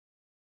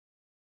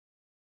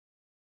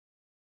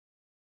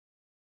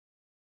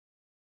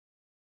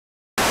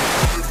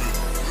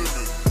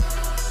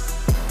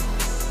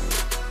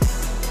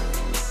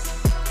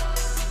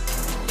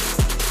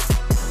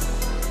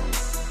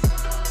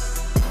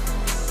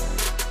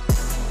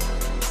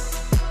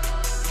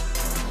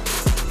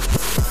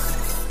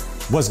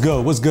What's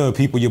good,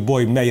 people? Your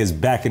boy Mayer's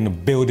back in the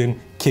building.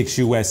 Kicks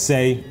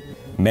USA,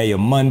 Mayor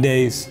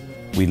Mondays.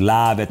 We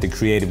live at the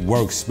Creative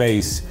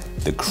Workspace,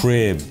 the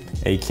Crib,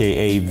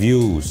 AKA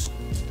Views.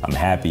 I'm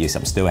happy,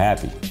 I'm still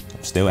happy.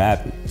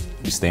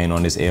 We're staying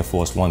on this Air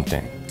Force One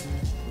thing.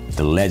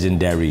 The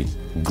legendary,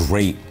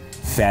 great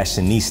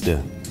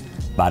fashionista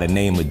by the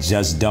name of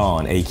Just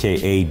Don,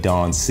 AKA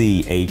Don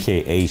C,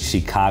 AKA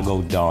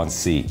Chicago Don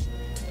C.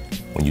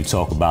 When you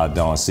talk about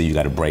Don C, you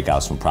gotta break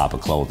out some proper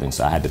clothing.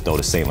 So I had to throw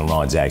the Saint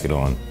Laurent jacket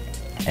on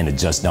and the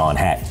Just Don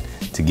hat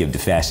to give the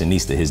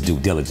fashionista his due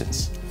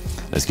diligence.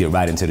 Let's get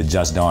right into the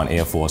Just Don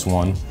Air Force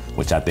One,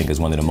 which I think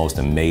is one of the most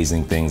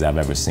amazing things I've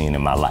ever seen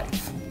in my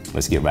life.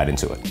 Let's get right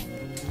into it.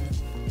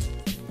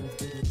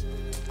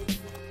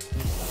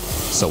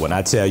 So when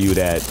I tell you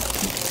that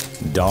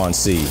Don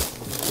C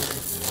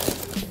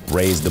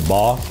raised the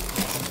bar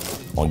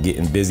on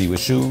getting busy with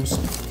shoes,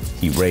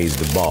 he raised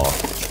the bar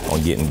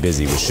on getting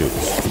busy with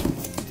shoes.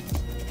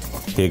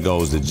 Here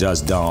goes the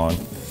Just Don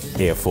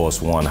Air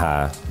Force One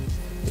High.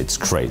 It's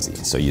crazy.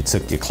 So you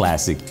took your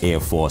classic Air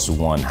Force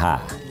One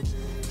High.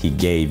 He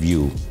gave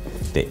you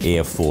the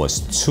Air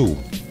Force Two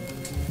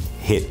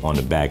hit on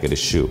the back of the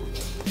shoe.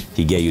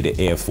 He gave you the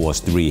Air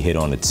Force 3 hit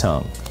on the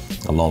tongue,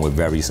 along with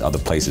various other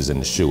places in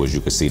the shoe. As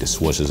you can see, the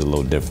swoosh is a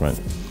little different.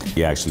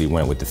 He actually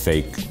went with the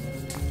fake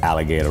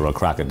alligator or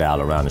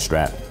crocodile around the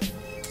strap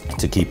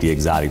to keep the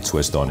exotic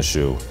twist on the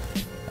shoe.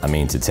 I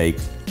mean, to take,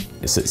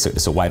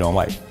 it's a white on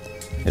white.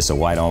 It's a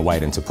white on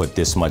white, and to put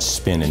this much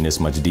spin and this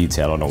much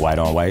detail on a white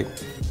on white,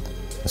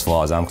 as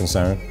far as I'm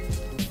concerned,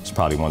 it's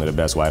probably one of the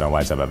best white on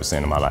whites I've ever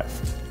seen in my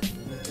life.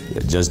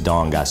 Yeah, Just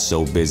Don got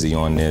so busy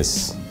on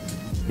this.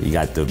 You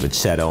got the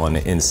vachetta on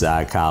the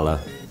inside collar.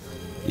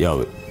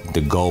 Yo,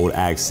 the gold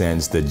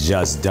accents, the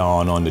Just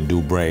Don on the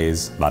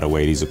Dubrays. By the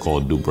way, these are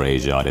called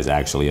Dubrays, y'all. There's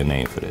actually a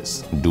name for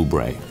this,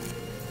 Dubray.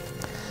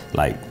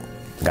 Like,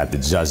 got the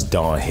Just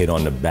Don hit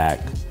on the back.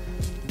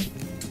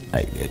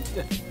 Like,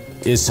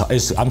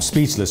 I'm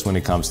speechless when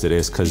it comes to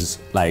this, cause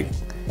like,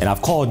 and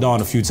I've called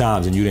Don a few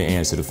times and you didn't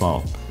answer the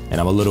phone.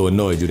 And I'm a little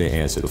annoyed you didn't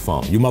answer the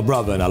phone. You're my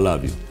brother and I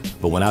love you.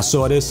 But when I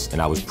saw this,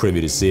 and I was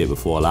privy to see it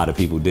before a lot of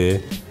people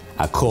did,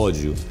 I called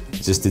you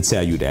just to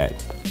tell you that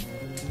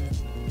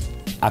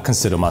I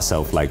consider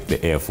myself like the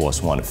Air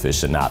Force One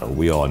aficionado.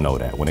 We all know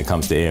that. When it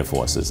comes to Air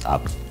Forces,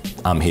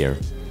 I'm here,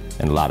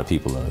 and a lot of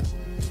people are,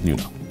 you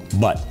know.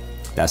 But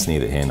that's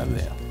neither here nor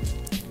there.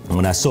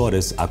 When I saw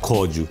this, I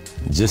called you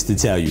just to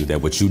tell you that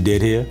what you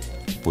did here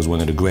was one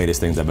of the greatest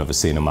things I've ever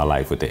seen in my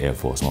life with the Air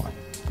Force One.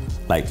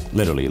 Like,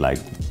 literally, like,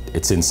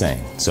 it's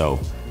insane. So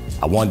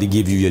I wanted to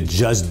give you your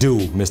just due,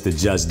 Mr.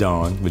 Just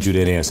Don, but you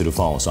didn't answer the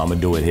phone, so I'm gonna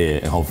do it here,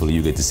 and hopefully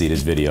you get to see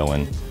this video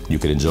and you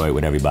can enjoy it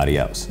with everybody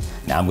else.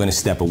 Now I'm gonna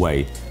step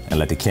away and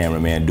let the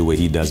cameraman do what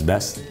he does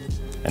best,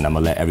 and I'm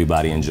gonna let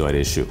everybody enjoy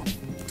this shoe.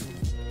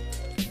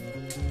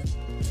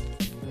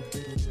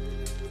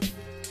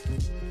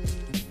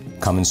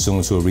 Coming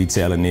soon to a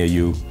retailer near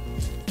you,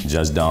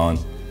 Just Don,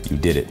 you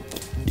did it.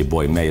 Your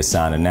boy Mayor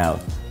signing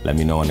out. Let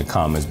me know in the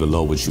comments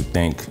below what you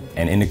think.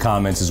 And in the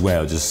comments as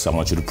well, just I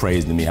want you to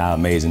praise to me how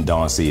amazing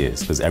Don C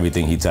is, because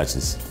everything he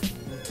touches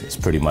is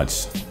pretty much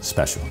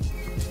special.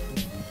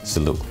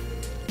 Salute.